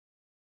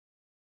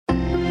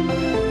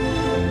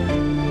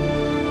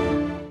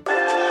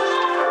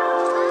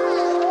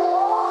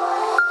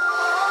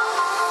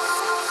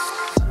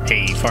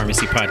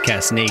Pharmacy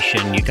Podcast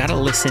Nation. You got to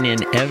listen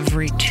in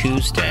every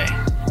Tuesday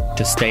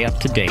to stay up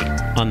to date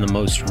on the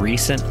most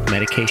recent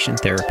medication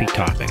therapy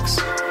topics.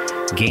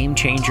 Game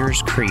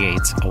Changers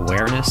creates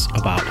awareness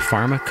about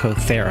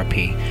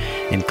pharmacotherapy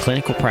and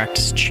clinical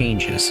practice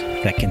changes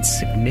that can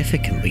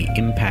significantly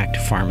impact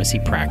pharmacy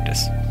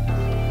practice.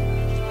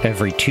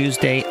 Every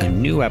Tuesday, a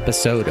new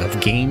episode of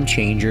Game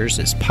Changers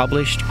is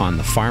published on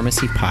the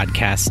Pharmacy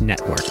Podcast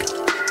Network.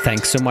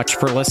 Thanks so much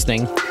for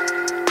listening.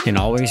 And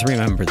always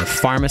remember, the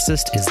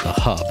pharmacist is the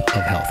hub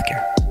of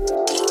healthcare.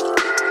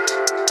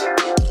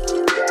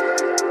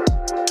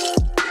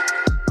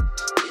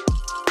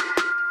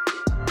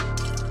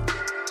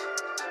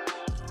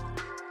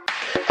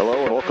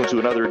 Hello and welcome to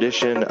another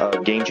edition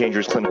of Game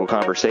Changers Clinical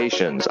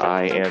Conversations.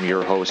 I am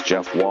your host,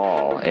 Jeff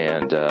Wall,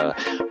 and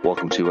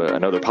welcome to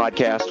another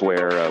podcast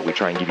where we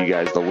try and give you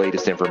guys the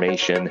latest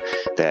information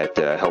that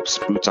helps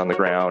boots on the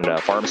ground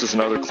pharmacists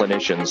and other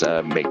clinicians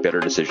make better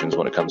decisions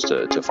when it comes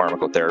to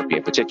pharmacotherapy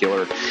in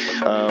particular.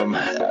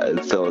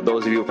 So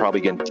those of you who are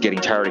probably getting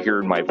tired of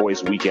hearing my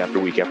voice week after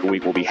week after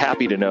week will be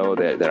happy to know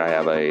that I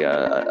have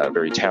a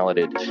very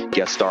talented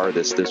guest star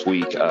this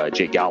week,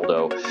 Jake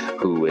Galdo,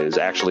 who is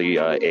actually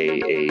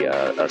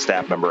a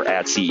staff member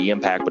at CE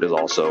Impact, but is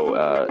also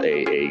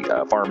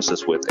a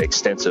pharmacist with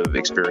extensive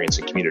experience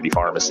in community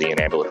pharmacy and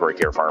ambulatory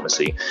care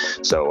pharmacy.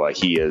 So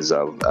he is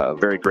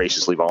very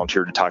graciously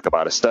volunteered to talk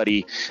about a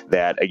study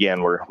that,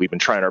 again, we've been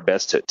trying our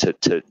best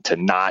to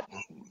not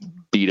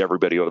beat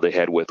everybody over the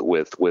head with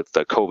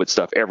the COVID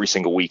stuff every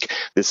single week.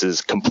 This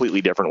is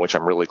completely different, which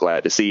I'm really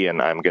glad to see,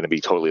 and I'm going to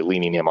be totally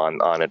leaning him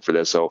on it for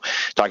this. So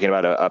talking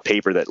about a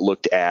paper that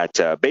looked at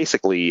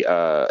basically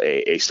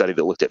a study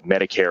that looked at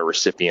Medicare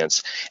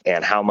recipients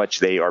and how much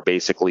they are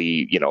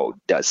basically,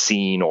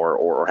 seeing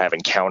or have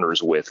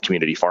encounters with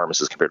community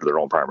pharmacists compared to their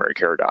own primary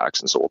care docs.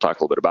 And so we'll talk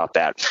a little bit about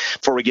that.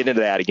 Before we get into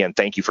that, again,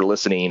 thank you for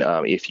listening.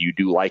 If you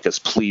do like us,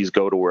 please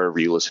go to wherever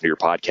you listen to your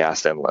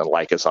podcast and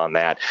like us on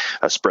that.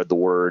 Spread the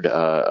word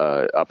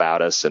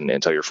about us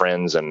and tell your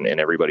friends and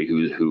everybody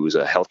who's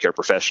a healthcare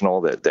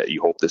professional that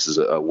you hope this is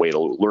a way to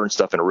learn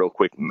stuff in a real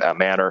quick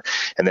manner.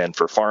 And then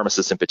for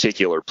pharmacists in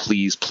particular,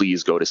 please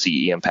go to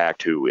CE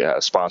Impact, who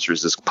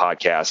sponsors this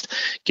podcast.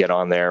 Get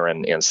on there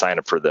and sign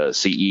up for the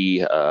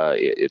CE.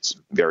 It's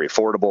very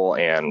affordable,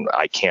 and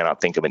I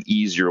cannot think of an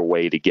easier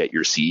way to get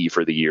your CE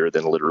for the year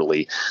than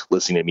literally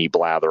listening to me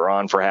blather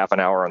on for half an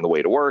hour on the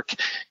way to work.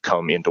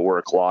 Come into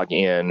work, log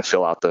in,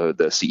 fill out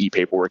the CE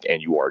paperwork,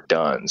 and you are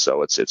done.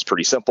 So it's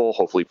pretty simple,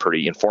 hopefully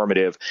pretty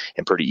informative,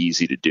 and pretty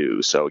easy to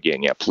do. So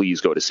again, please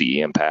go to CE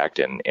Impact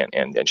and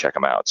check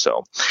them out.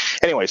 So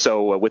anyway,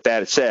 with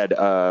that said,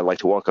 I'd like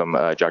to welcome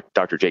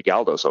Dr. Jake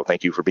Galdo. So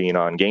thank you for being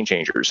on Game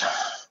Changers.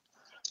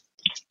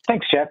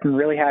 Thanks, Jeff. I'm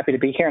really happy to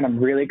be here, and I'm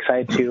really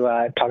excited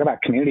to talk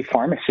about community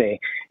pharmacy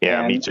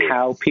and me too.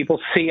 How people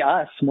see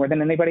us more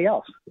than anybody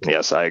else.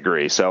 Yes, I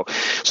agree. So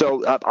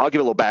I'll give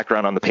a little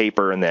background on the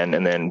paper and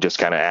then just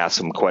kind of ask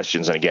some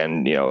questions. And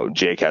again,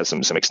 Jake has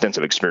some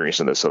extensive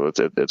experience in this, so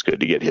it's good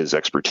to get his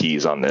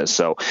expertise on this.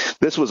 So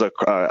this was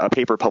a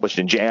paper published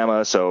in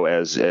JAMA. So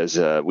as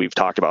we've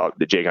talked about,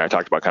 Jake and I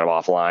talked about kind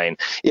of offline,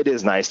 it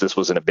is nice. This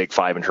was in a big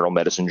 5 internal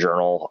medicine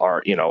journal,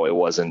 or it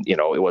wasn't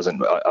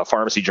a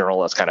pharmacy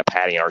journal that's kind of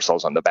patting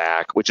ourselves on the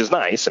back, which is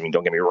nice. I mean,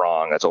 don't get me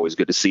wrong, that's always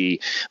good to see,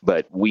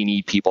 but we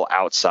need people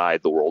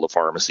outside the world of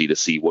pharmacy to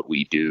see what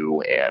we do,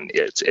 and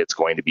it's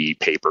going to be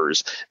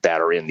papers that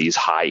are in these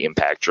high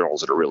impact journals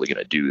that are really going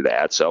to do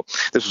that. So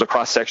this was a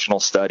cross-sectional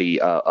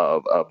study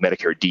of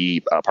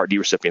Medicare Part D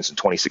recipients in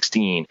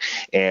 2016,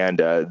 and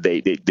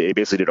they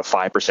basically did a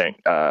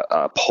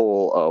 5%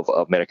 poll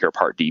of Medicare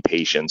Part D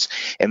patients,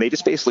 and they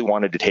just basically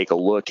wanted to take a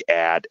look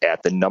at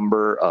the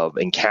number of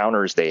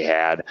encounters they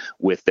had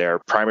with their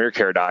primary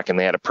care doc, and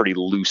they had a pretty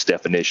loose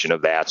definition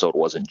of that, so it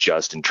wasn't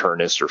just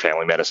internists or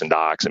family medicine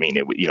docs. I mean,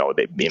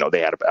 they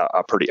had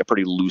a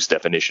pretty loose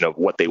definition of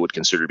what they would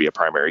consider to be a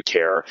primary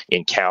care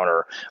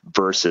encounter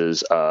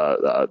versus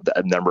a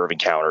number of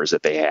encounters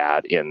that they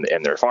had in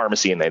their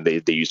pharmacy, and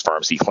they used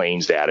pharmacy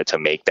claims data to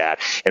make that.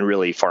 And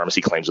really,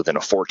 pharmacy claims within a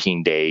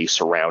 14-day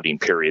surrounding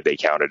period they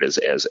counted as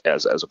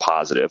a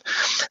positive.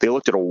 They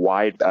looked at a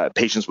wide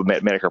patients with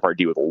Medicare Part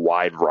D with a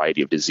wide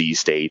variety of disease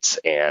states,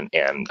 and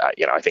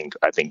I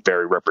think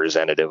very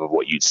representative of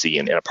what you'd see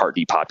in a Part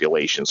D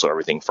population. So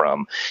everything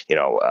from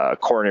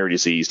coronary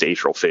disease to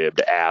atrial fib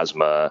to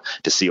asthma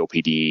to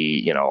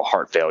COPD,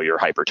 heart failure,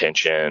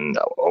 hypertension,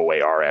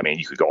 OAR. I mean,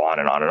 you could go on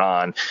and on and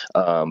on.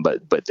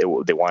 But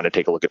they wanted to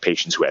take a look at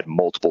patients who had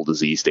multiple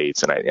disease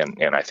states, and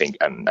I think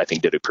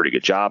did a pretty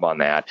good job on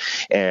that.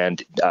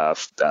 And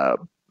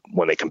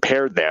when they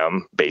compared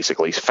them,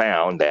 basically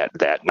found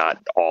that not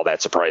all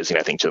that surprising,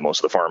 I think, to most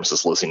of the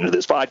pharmacists listening to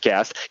this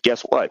podcast.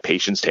 Guess what?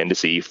 Patients tend to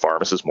see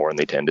pharmacists more than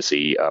they tend to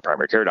see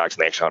primary care docs,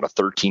 and they actually found a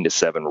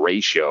 13-to-7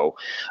 ratio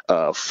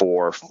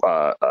for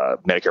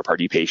Medicare Part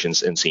D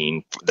patients in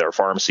seeing their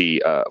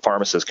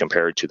pharmacist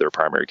compared to their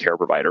primary care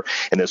provider.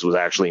 And this was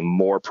actually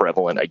more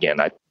prevalent, again,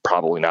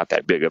 probably not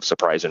that big of a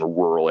surprise in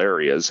rural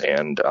areas.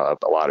 And a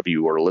lot of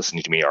you who are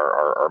listening to me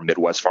are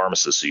Midwest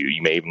pharmacists, so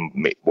you may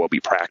well be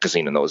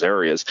practicing in those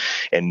areas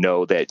and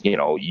know that,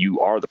 you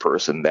are the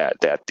person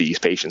that these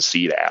patients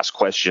see to ask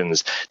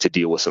questions, to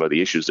deal with some of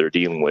the issues they're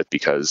dealing with,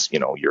 because,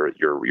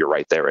 you're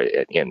right there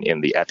at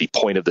the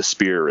point of the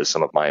spear, as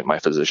some of my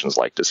physicians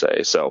like to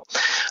say. So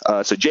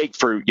Jake,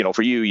 for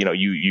you,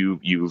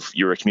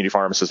 you're a community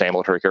pharmacist,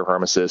 ambulatory care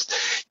pharmacist.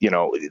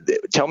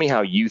 Tell me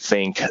how you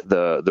think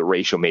the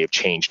ratio may have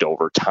changed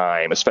over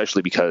time,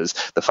 especially because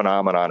the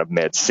phenomenon of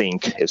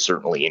MedSync has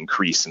certainly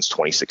increased since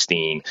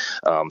 2016.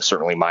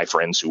 Certainly my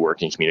friends who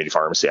work in community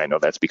pharmacy, I know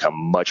that's become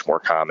much more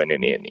common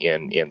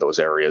in those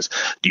areas.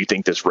 Do you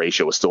think this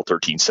ratio is still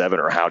 13:7,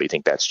 or how do you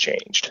think that's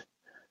changed?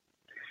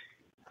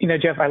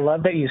 Jeff, I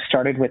love that you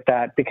started with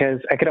that,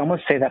 because I could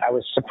almost say that I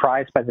was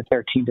surprised by the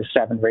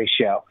 13:7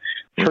 ratio.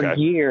 For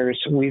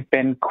years, we've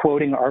been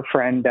quoting our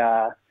friend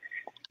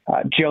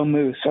Joe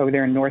Moose over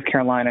there in North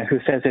Carolina, who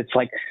says it's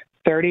like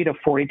 30 to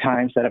 40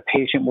 times that a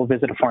patient will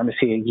visit a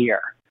pharmacy a year.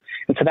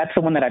 And so that's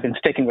the one that I've been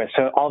sticking with.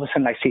 So all of a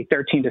sudden I see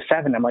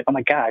 13:7. I'm like, oh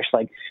my gosh,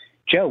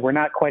 Joe, we're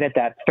not quite at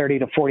that 30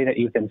 to 40 that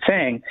you've been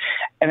saying.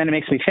 And then it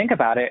makes me think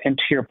about it. And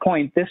to your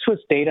point, this was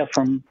data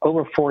from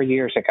over 4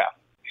 years ago.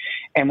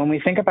 And when we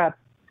think about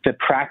the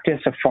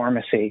practice of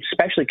pharmacy,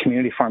 especially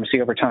community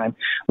pharmacy over time,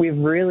 we've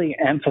really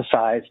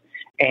emphasized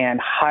and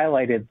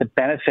highlighted the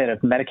benefit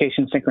of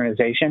medication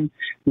synchronization,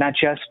 not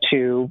just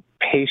to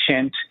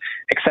patient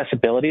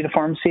accessibility to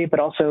pharmacy, but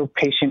also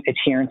patient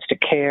adherence to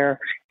care,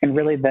 and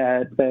really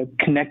the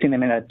connecting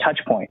them in a touch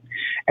point.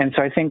 And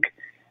so I think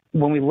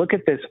when we look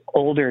at this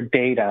older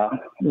data,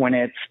 when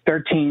it's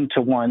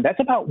 13:1, that's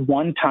about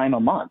one time a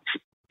month.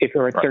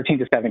 Or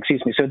 13:7,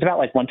 excuse me. So it's about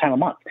like one time a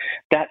month.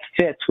 That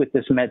fits with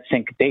this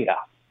MedSync data.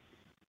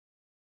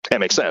 That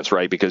makes sense,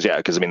 right? Because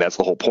that's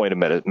the whole point of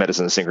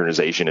medicine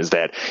synchronization, is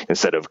that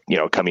instead of,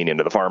 coming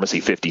into the pharmacy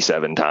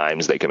 57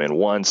 times, they come in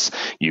once.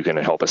 You can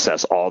help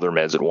assess all their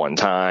meds at one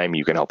time.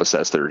 You can help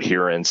assess their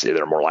adherence.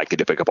 They're more likely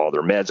to pick up all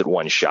their meds at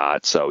one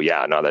shot. So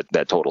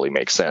that totally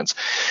makes sense.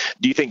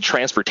 Do you think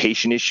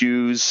transportation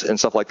issues and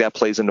stuff like that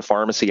plays into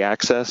pharmacy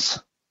access?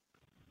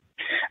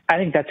 I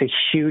think that's a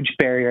huge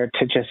barrier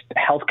to just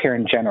healthcare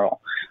in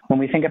general. When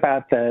we think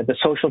about the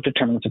social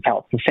determinants of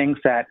health, the things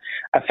that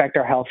affect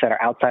our health that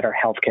are outside our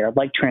healthcare,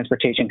 like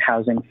transportation,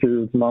 housing,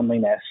 food,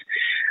 loneliness,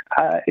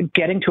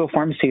 getting to a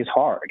pharmacy is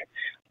hard.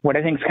 What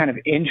I think is kind of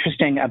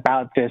interesting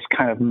about this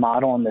kind of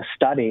model in this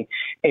study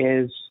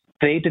is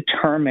they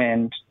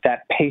determined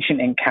that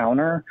patient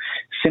encounter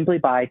simply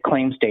by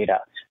claims data.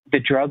 The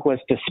drug was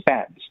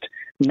dispensed,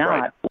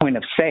 not point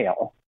of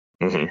sale.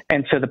 Mm-hmm.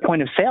 And so the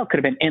point of sale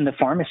could have been in the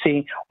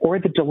pharmacy or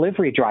the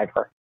delivery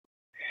driver.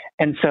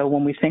 And so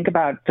when we think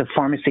about the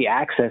pharmacy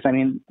access,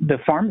 the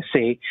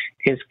pharmacy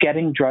is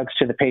getting drugs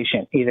to the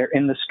patient, either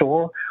in the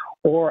store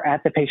or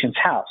at the patient's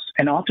house.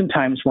 And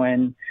oftentimes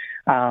when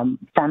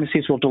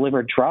pharmacies will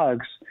deliver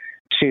drugs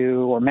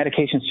or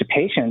medications to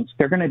patients,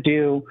 they're going to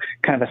do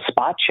kind of a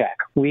spot check.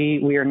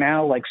 We are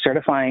now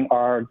certifying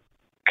our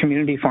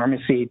community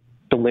pharmacy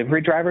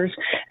delivery drivers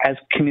as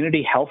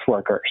community health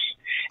workers.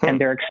 And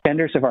they're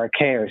extenders of our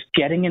cares,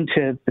 getting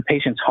into the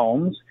patient's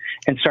homes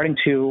and starting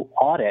to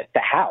audit the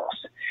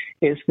house.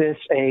 Is this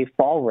a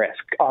fall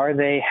risk? Are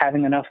they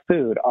having enough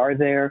food? Are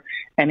there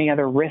any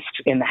other risks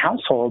in the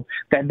household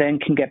that then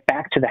can get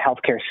back to the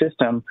healthcare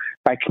system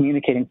by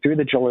communicating through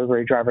the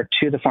delivery driver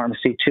to the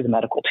pharmacy, to the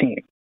medical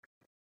team?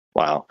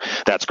 Wow,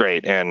 that's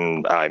great.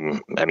 And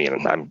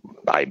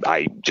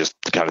I just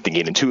kind of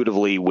thinking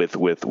intuitively with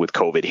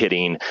COVID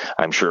hitting,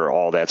 I'm sure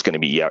all that's going to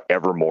be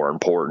ever more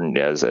important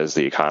as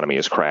the economy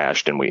has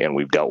crashed and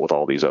we've dealt with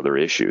all these other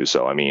issues.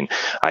 So,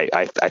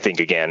 I think,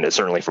 again,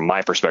 certainly from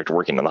my perspective,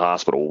 working in the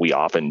hospital, we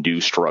often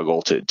do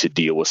struggle to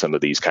deal with some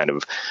of these kind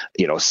of,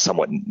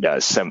 somewhat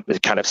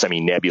kind of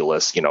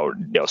semi-nebulous,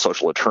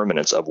 social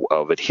determinants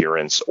of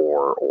adherence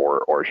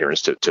or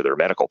adherence to their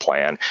medical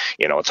plan.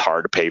 It's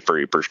hard to pay for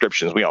your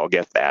prescriptions. We all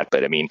get that.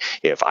 But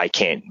if I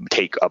can't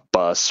take a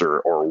bus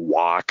or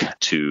walk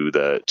to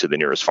the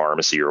nearest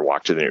pharmacy or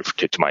walk to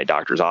my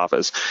doctor's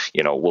office,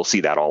 we'll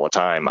see that all the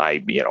time.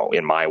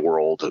 In my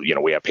world,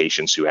 we have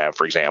patients who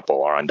for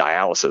example, are on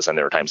dialysis, and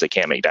there are times they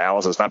can't make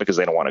dialysis, not because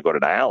they don't want to go to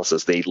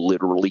dialysis. They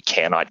literally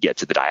cannot get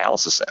to the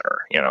dialysis center,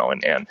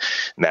 and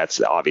that's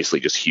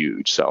obviously just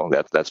huge. So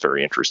that's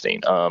very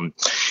interesting. When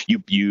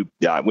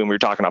we were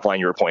talking offline,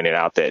 you were pointing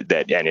out that,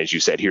 and as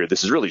you said here,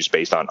 this is really just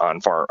based on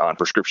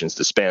prescriptions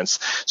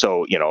dispensed.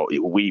 So,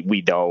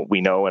 we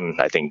know,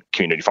 and I think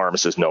community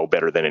pharmacists know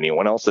better than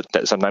anyone else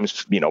that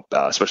sometimes,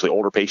 especially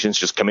older patients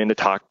just come in to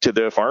talk to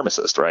the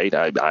pharmacist, right?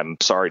 I'm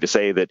sorry to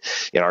say that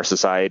in our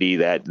society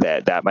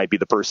that might be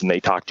the person they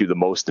talk to the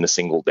most in a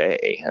single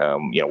day.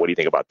 What do you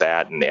think about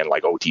that and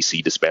like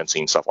OTC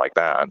dispensing, stuff like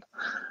that?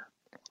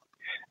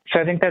 So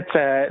I think that's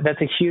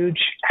a huge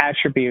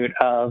attribute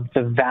of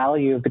the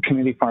value of the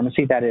community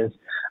pharmacy that is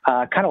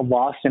kind of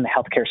lost in the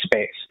healthcare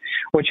space.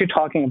 What you're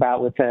talking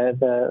about with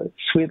the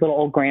sweet little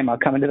old grandma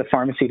coming to the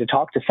pharmacy to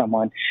talk to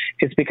someone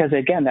is because,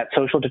 again, that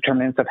social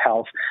determinants of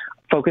health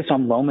focus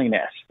on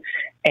loneliness.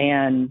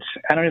 And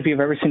I don't know if you've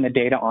ever seen the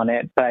data on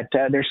it, but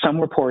there's some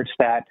reports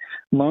that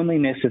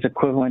loneliness is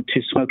equivalent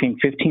to smoking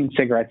 15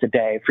 cigarettes a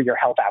day for your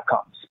health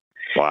outcomes.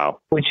 Wow.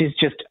 Which is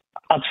just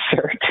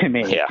absurd to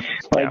me. Yeah.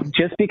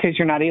 Just because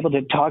you're not able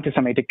to talk to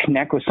somebody, to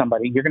connect with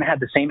somebody, you're going to have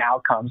the same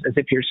outcomes as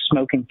if you're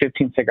smoking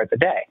 15 cigarettes a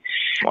day.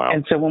 Wow.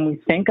 And so when we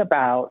think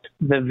about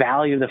the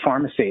value of the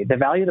pharmacy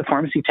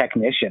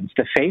technicians,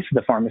 the face of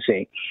the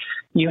pharmacy,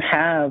 you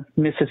have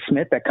Mrs.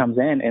 Smith that comes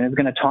in and is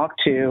going to talk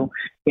to,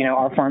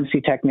 our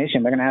pharmacy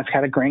technician. They're going to ask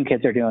how the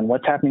grandkids are doing,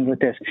 what's happening with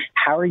this,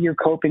 how are you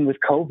coping with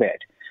COVID?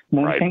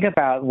 When we think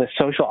about the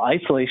social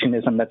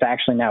isolationism that's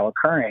actually now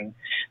occurring,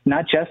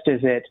 not just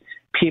is it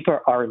people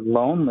are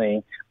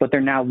lonely, but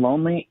they're now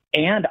lonely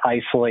and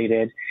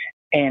isolated,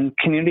 and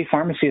community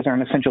pharmacies are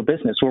an essential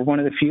business. We're one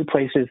of the few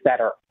places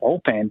that are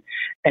open,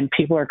 and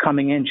people are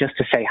coming in just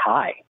to say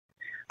hi.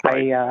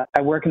 Right.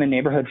 I work in a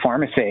neighborhood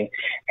pharmacy,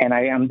 and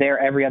I am there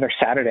every other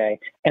Saturday,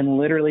 and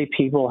literally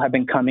people have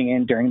been coming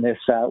in during this,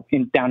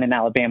 down in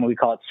Alabama, we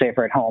call it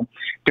Safer at Home.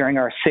 During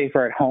our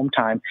Safer at Home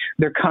time,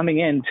 they're coming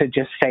in to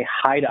just say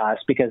hi to us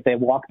because they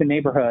walk the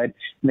neighborhood,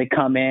 and they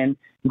come in,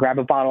 grab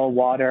a bottle of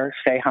water,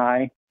 say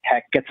hi,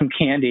 heck, get some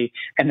candy,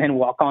 and then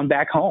walk on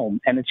back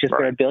home. And it's just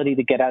their ability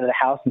to get out of the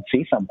house and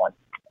see someone.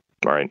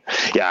 Right.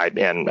 Yeah.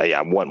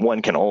 And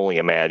one can only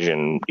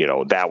imagine,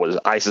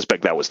 I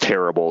suspect that was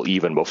terrible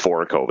even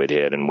before COVID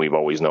hit. And we've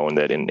always known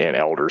that in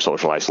elder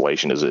social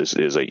isolation is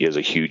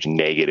a huge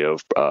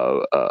negative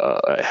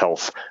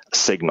health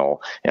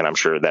signal. And I'm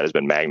sure that has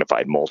been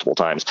magnified multiple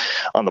times.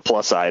 On the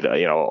plus side,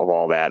 of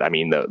all that, I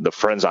mean, the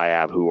friends I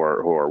have who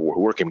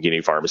work in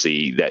community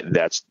pharmacy,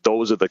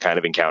 those are the kind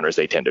of encounters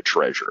they tend to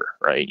treasure.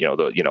 Right.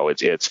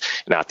 It's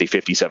not the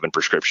 57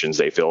 prescriptions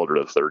they filled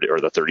or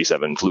the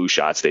 37 flu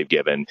shots they've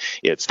given.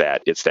 It's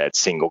that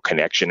single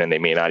connection, and they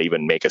may not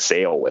even make a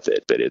sale with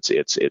it, but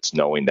it's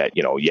knowing that,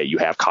 you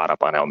have caught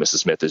up on how Mrs.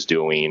 Smith is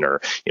doing,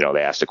 or,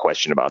 they asked a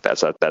question about that.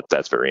 So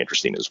that's very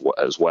interesting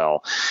as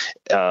well.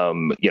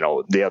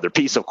 The other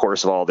piece, of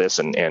course, of all this,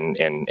 and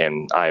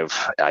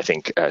I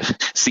think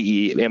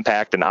CE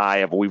Impact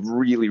and we've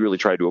really, really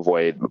tried to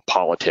avoid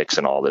politics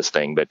and all this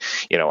thing. But,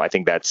 I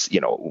think that's,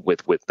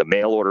 with the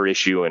mail order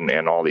issue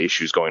and all the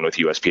issues going with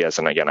USPS.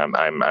 And again,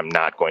 I'm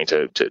not going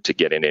to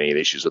get into any of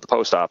the issues with the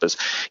post office.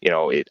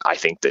 I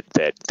think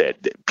that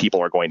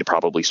people are going to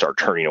probably start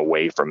turning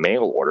away from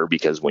mail order,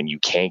 because when you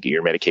can't get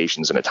your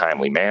medications in a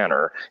timely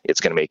manner, it's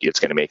going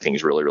to make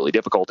things really, really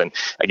difficult. And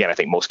again, I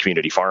think most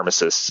community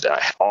pharmacists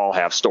all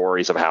have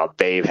stories of how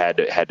they've had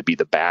to be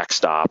the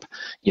backstop,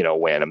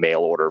 when a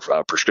mail order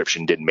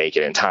prescription didn't make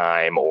it in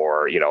time,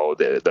 or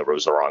there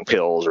was the wrong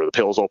pills, or the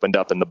pills opened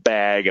up in the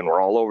bag and were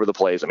all over the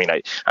place. I mean,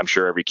 I'm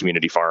sure every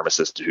community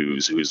pharmacist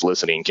who's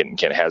listening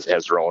has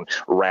their own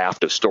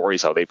raft of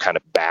stories how they've kind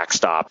of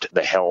backstopped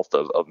the health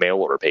of mail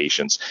order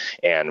patients.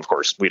 And of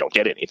course, we don't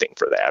get anything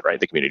for that, right?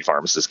 The community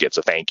pharmacist gets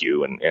a thank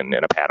you and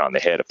a pat on the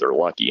head if they're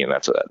lucky, and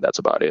that's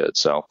about it.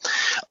 So,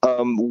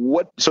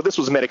 so this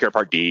was Medicare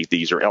Part D.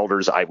 These are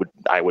elders.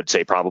 I would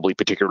say probably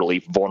particularly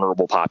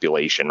vulnerable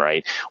population,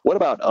 right? What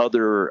about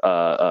other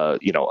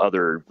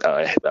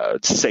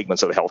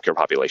segments of the healthcare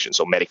population?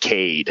 So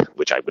Medicaid,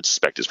 which I would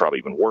suspect is probably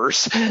even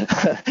worse,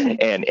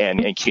 and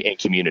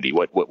community.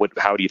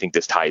 How do you think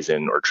this ties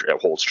in or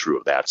holds true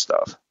of that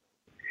stuff?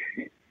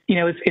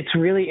 It's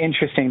really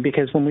interesting,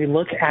 because when we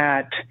look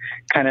at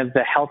kind of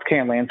the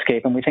healthcare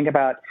landscape and we think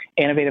about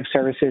innovative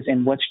services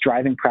and what's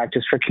driving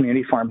practice for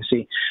community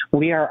pharmacy,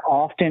 we are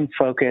often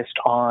focused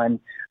on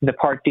the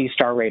Part D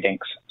star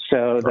ratings.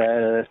 So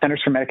the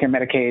Centers for Medicare and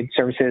Medicaid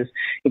Services,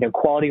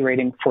 quality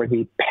rating for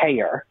the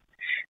payer.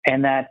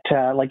 And that,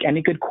 like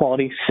any good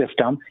quality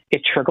system,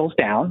 it trickles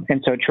down.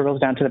 And so it trickles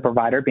down to the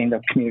provider, being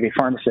the community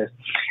pharmacist.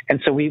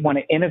 And so we want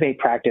to innovate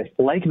practice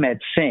like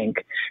MedSync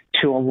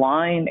to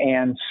align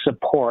and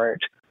support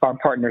our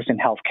partners in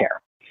healthcare.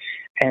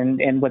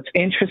 And what's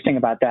interesting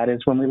about that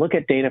is when we look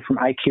at data from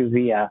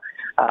IQVIA,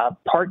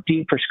 Part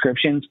D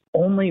prescriptions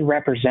only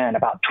represent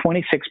about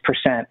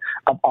 26%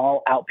 of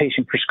all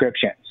outpatient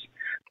prescriptions.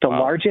 The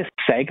largest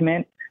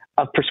segment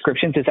of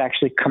prescriptions is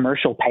actually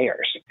commercial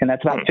payers, and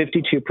that's about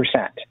 52%.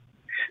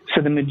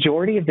 So the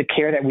majority of the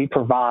care that we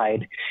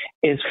provide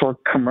is for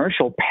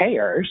commercial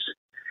payers,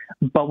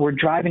 but we're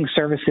driving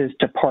services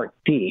to Part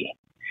D.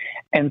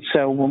 And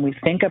so when we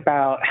think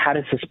about how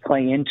does this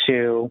play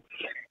into,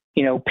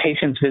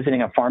 patients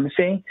visiting a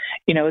pharmacy,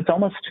 it's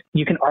almost,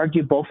 you can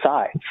argue both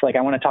sides. Like,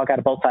 I want to talk out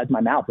of both sides of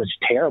my mouth, which is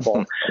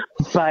terrible.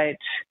 But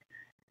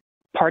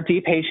Part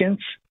D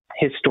patients,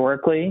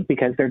 historically,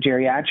 because they're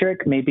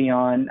geriatric, may be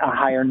on a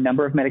higher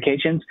number of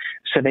medications,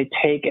 so they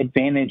take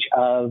advantage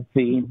of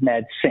the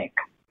MedSync.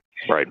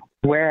 Right.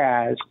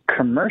 Whereas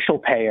commercial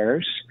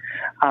payers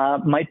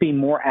might be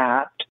more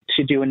apt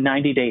to do a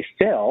 90-day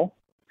fill,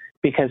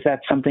 because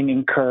that's something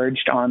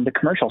encouraged on the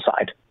commercial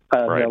side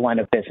of the line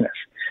of business.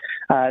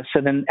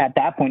 So then at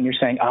that point, you're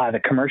saying,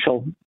 the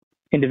commercial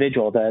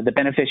individual, the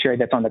beneficiary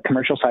that's on the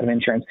commercial side of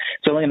insurance,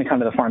 is only going to come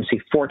to the pharmacy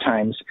 4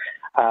 times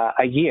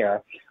a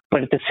year.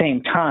 But at the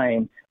same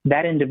time,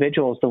 that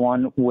individual is the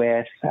one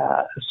with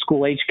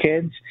school-age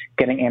kids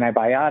getting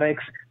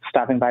antibiotics,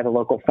 stopping by the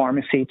local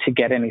pharmacy to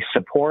get any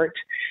support.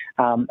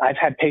 I've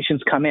had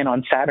patients come in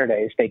on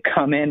Saturdays. They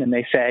come in and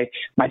they say,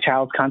 my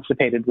child's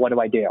constipated. What do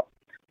I do?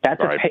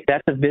 That's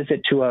a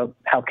visit to a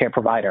healthcare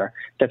provider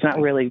that's not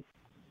really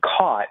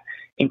caught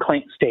in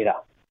claims data.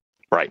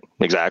 Right,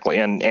 exactly.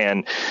 And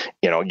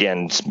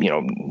again,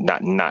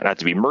 not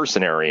to be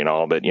mercenary and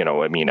all, but,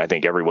 I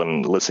think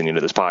everyone listening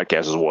to this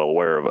podcast is well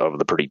aware of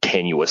the pretty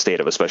tenuous state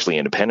of especially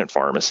independent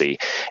pharmacy.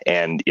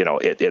 And,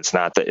 it's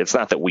not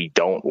that we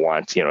don't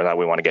want, that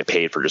we want to get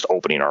paid for just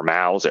opening our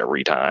mouths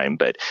every time.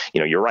 But,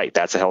 you're right.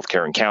 That's a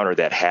healthcare encounter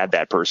that had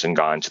that person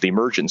gone to the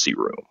emergency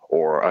room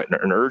or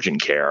an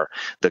urgent care,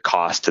 the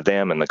cost to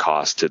them and the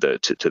cost to the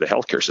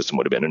healthcare system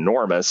would have been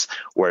enormous.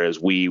 Whereas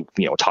we,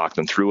 talk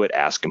them through it,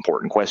 ask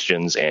important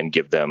questions, and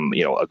give them,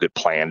 a good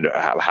plan to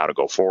how to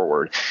go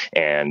forward.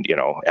 And,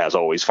 as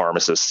always,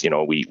 pharmacists,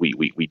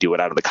 we do it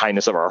out of the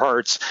kindness of our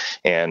hearts.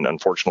 And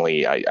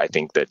unfortunately, I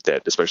think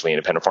that especially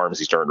independent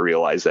pharmacies starting to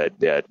realize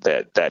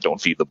that don't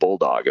feed the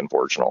bulldog,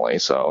 unfortunately.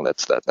 So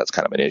that's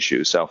kind of an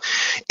issue. So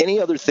any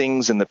other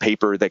things in the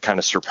paper that kind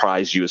of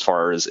surprised you as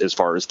far as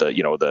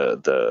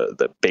the,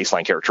 the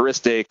baseline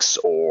characteristics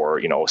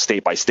or,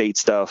 state by state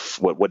stuff?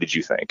 What did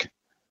you think?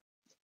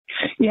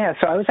 Yeah,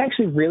 so I was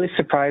actually really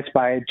surprised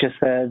by just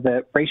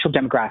the racial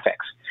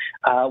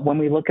demographics. When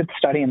we look at the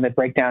study and the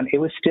breakdown, it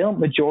was still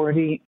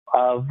majority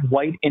of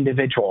white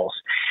individuals.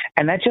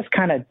 And that just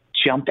kind of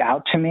jumped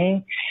out to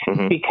me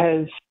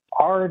because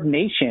our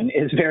nation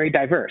is very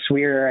diverse.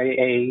 We are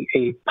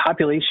a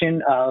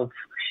population of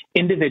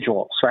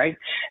individuals, right?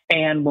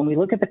 And when we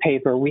look at the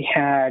paper, we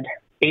had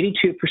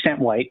 82%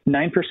 white,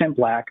 9%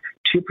 black,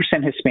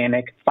 2%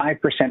 Hispanic, 5%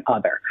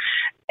 other.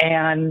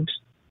 And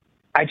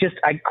I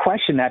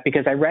question that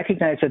because I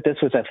recognize that this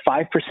was a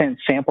 5%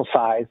 sample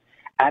size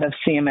out of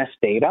CMS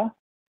data.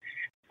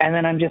 And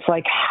then I'm just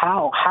like,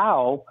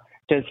 how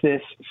does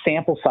this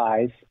sample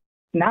size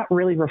not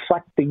really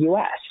reflect the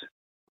U.S.?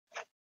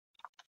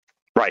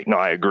 Right. No,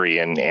 I agree.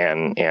 And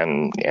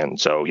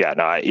so, yeah,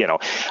 no,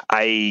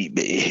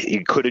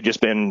 it could have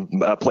just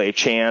been play of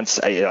chance.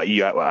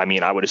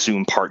 I would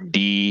assume Part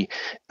D,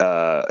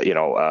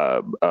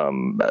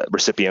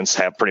 recipients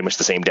have pretty much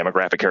the same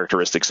demographic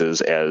characteristics as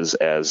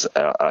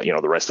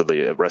the rest of the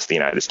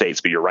United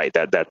States. But you're right.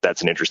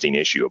 That's an interesting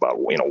issue about,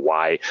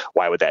 why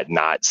would that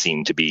not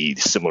seem to be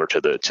similar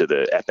to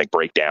the ethnic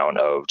breakdown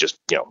of just,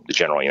 the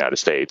general United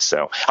States.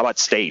 So how about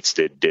states?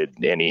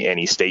 Did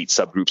any state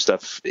subgroup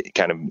stuff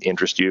kind of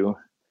interest you?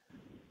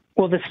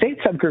 Well, the state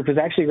subgroup is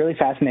actually really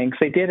fascinating because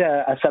they did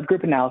a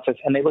subgroup analysis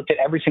and they looked at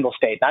every single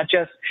state, not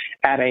just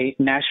at a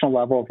national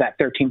level of that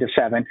 13 to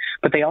 7,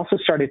 but they also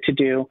started to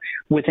do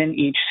within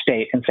each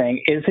state and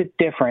saying, is it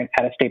different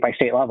at a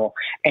state-by-state level?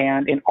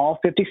 And in all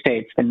 50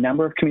 states, the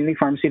number of community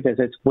pharmacy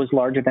visits was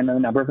larger than the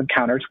number of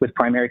encounters with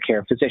primary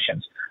care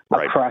physicians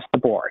across the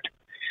board.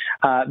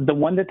 The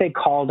one that they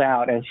called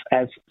out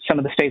as some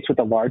of the states with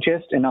the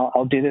largest, and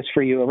I'll do this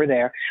for you over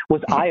there,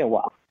 was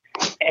Iowa.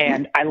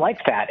 And I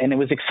liked that, and it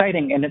was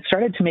exciting, and it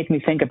started to make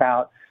me think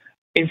about,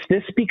 is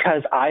this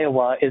because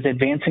Iowa is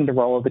advancing the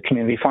role of the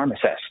community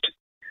pharmacist?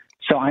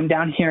 So I'm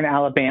down here in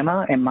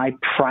Alabama, and my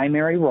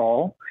primary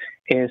role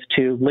is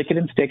to lick it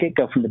and stick it,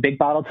 go from the big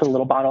bottle to the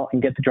little bottle,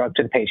 and get the drug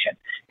to the patient.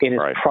 It is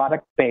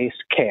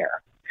product-based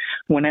care.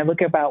 When I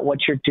look about what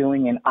you're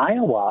doing in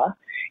Iowa,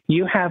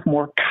 you have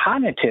more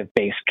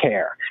cognitive-based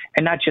care.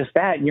 And not just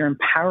that, you're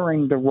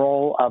empowering the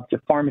role of the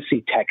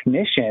pharmacy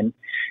technician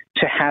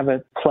to have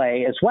a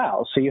play as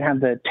well. So you have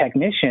the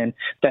technician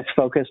that's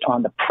focused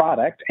on the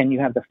product, and you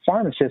have the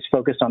pharmacist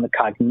focused on the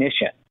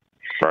cognition.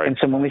 Right. And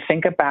so when we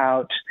think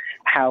about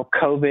how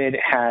COVID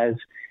has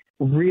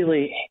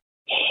really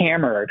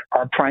hammered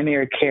our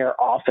primary care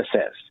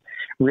offices,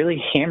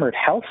 really hammered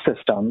health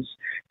systems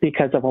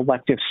because of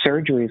elective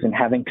surgeries and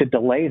having to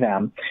delay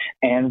them.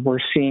 And we're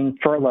seeing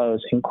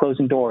furloughs and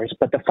closing doors,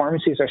 but the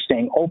pharmacies are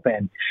staying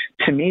open.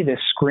 To me, this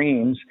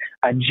screams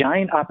a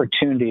giant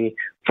opportunity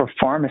for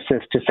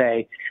pharmacists to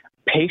say,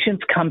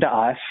 patients come to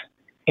us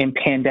in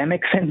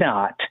pandemics and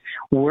not.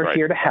 We're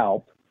here to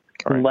help.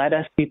 Let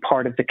us be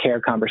part of the care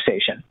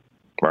conversation.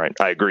 Right.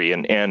 I agree.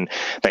 And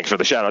thanks for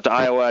the shout out to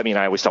Iowa. I mean,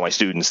 I always tell my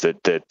students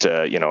that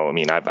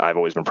I've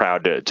always been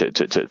proud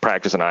to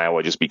practice in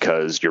Iowa just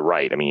because you're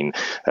right. I mean,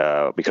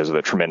 because of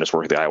the tremendous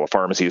work of the Iowa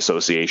Pharmacy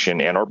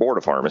Association and our Board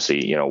of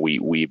Pharmacy,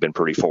 we've been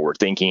pretty forward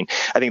thinking.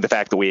 I think the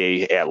fact that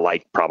we,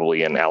 like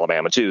probably in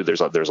Alabama too, there's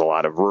a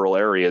lot of rural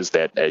areas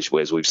that, as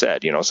we've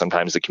said,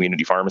 sometimes the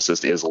community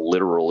pharmacist is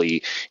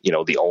literally,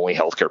 the only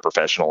healthcare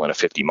professional in a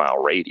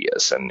 50-mile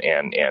radius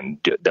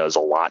and does a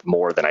lot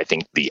more than I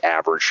think the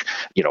average,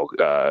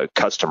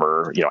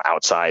 customer,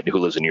 outside who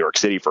lives in New York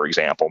City, for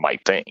example,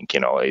 might think.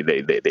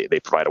 They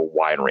provide a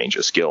wide range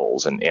of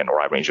skills and a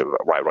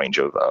wide range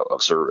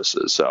of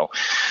services. So,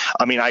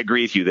 I mean, I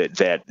agree with you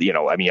that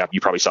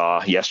you probably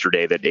saw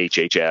yesterday that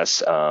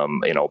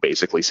HHS,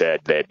 basically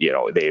said that,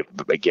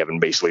 they've given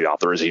basically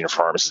authorization for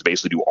pharmacists to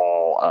basically do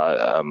all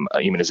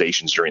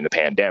immunizations during the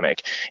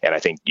pandemic. And I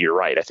think you're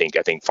right. I think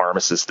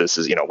pharmacists, this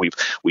is,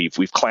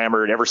 we've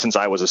clamored ever since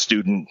I was a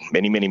student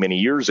many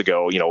years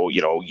ago,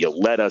 you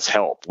let us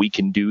help. We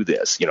can do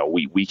this.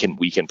 We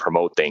can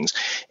promote things.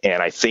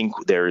 And I think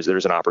there's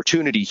an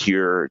opportunity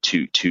here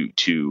to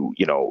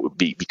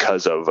be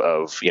because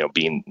of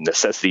being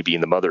necessity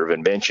being the mother of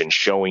invention,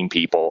 showing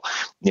people,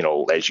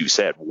 as you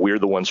said, we're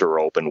the ones who are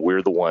open.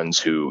 We're the ones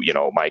who,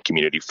 my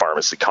community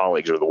pharmacy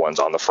colleagues are the ones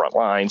on the front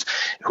lines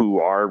who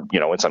are,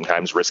 and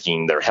sometimes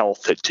risking their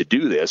health to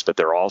do this, but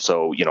they're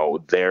also,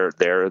 they're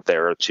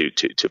there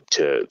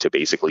to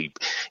basically,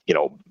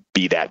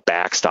 be that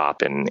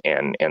backstop and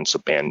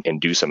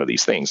do some of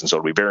these things. And so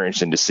it'll be very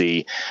interesting to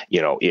see,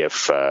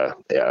 if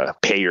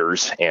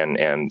payers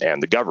and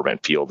the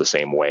government feel the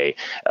same way.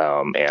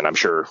 And I'm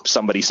sure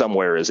somebody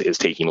somewhere is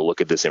taking a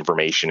look at this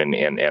information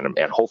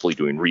and hopefully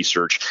doing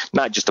research,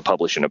 not just to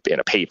publish in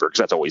a paper, because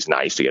that's always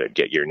nice to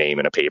get your name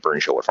in a paper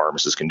and show what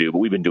pharmacists can do. But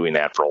we've been doing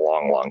that for a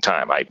long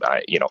time.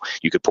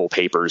 You could pull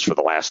papers for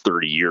the last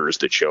 30 years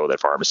that show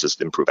that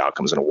pharmacists improve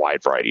outcomes in a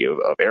wide variety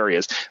of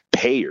areas.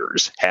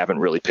 Payers haven't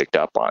really picked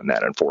up on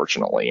that,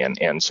 unfortunately,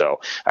 and so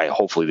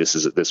hopefully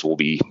this will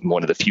be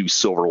one of the few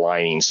silver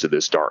linings to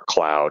this dark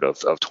cloud of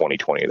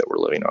 2020 that we're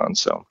living on.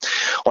 So,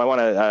 well,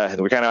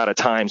 we're kind of out of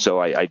time, so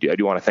I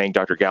do want to thank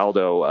Dr.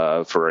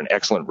 Galdo for an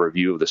excellent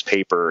review of this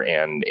paper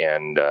and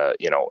a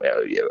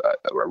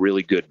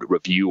really good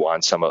review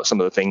on some of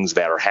the things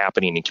that are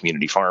happening in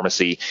community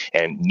pharmacy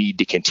and need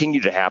to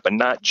continue to happen,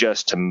 not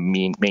just to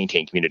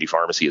maintain community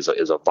pharmacy as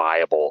a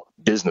viable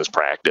business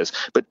practice,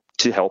 but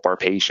to help our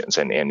patients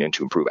and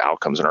to improve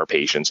outcomes in our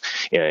patients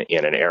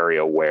in an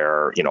area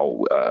where,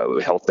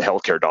 the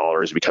healthcare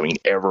dollar is becoming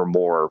ever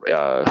more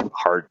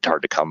hard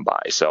to come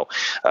by. So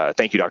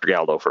thank you, Dr.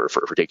 Galdo, for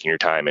taking your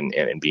time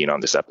and being on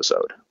this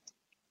episode.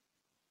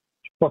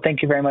 Well,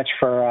 thank you very much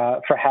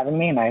for having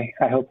me, and I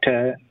hope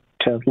to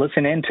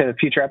listen in to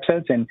future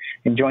episodes and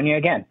join you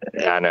again.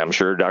 And I'm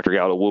sure Dr.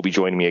 Galdo will be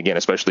joining me again,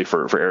 especially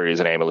for areas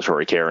in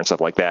ambulatory care and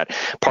stuff like that,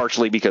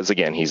 partially because,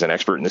 again, he's an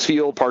expert in this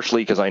field,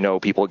 partially because I know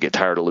people get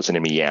tired of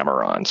listening to me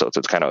yammer on. So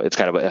it's kind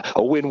of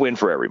a win-win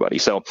for everybody.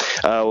 So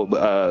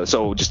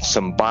just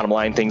some bottom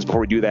line things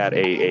before we do that,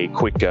 a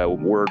quick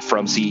word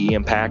from CE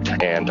Impact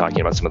and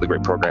talking about some of the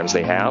great programs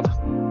they have.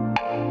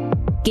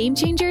 Game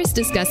Changers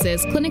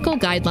discusses clinical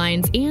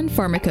guidelines and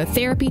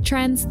pharmacotherapy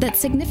trends that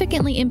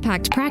significantly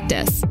impact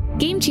practice.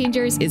 Game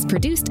Changers is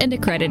produced and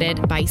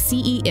accredited by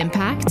CE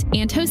Impact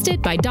and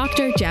hosted by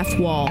Dr. Jeff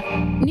Wall.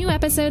 New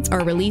episodes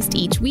are released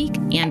each week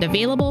and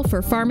available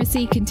for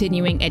pharmacy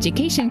continuing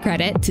education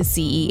credit to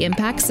CE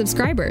Impact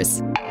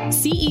subscribers.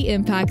 CE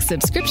Impact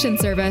subscription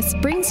service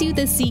brings you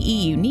the CE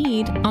you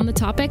need on the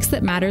topics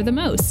that matter the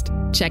most.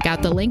 Check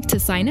out the link to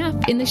sign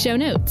up in the show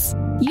notes.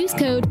 Use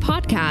code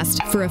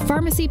PODCAST for a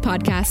Pharmacy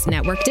Podcast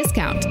Network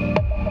discount.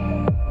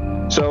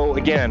 So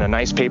again, a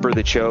nice paper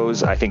that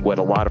shows, I think, what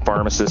a lot of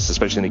pharmacists,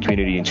 especially in the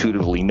community,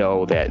 intuitively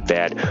know that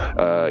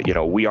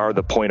we are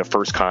the point of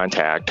first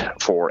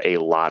contact for a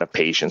lot of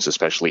patients,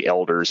 especially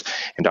elders.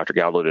 And Dr.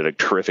 Galdo did a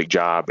terrific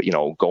job,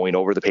 going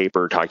over the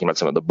paper, talking about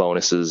some of the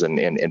bonuses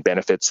and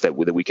benefits that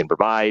we can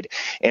provide,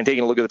 and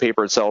taking a look at the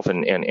paper itself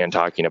and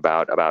talking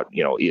about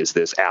is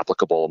this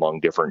applicable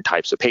among different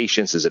types of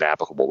patients? Is it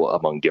applicable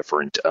among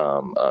different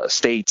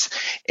states?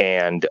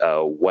 And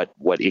what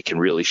it can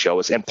really show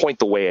us and point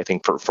the way, I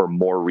think, for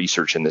more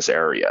research in this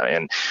area.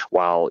 And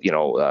while,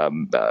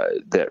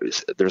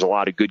 there's a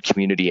lot of good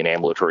community and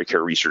ambulatory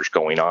care research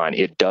going on,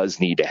 it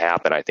does need to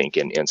happen, I think,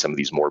 in some of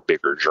these more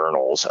bigger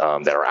journals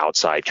that are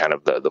outside kind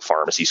of the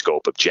pharmacy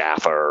scope of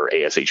JAFA or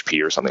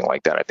ASHP or something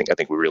like that. I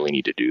think we really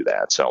need to do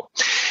that. So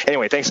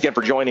anyway, thanks again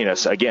for joining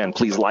us. Again,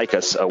 please like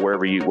us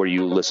where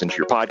you listen to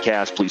your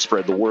podcast. Please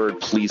spread the word.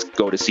 Please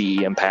go to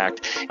CE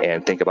Impact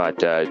and think about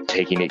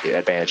taking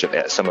advantage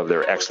of some of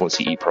their excellent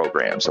CE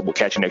programs. And we'll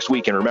catch you next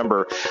week. And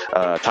remember,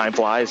 time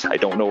flies. I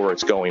don't know where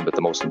it's going, but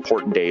the most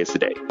important day is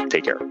today.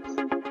 Take care.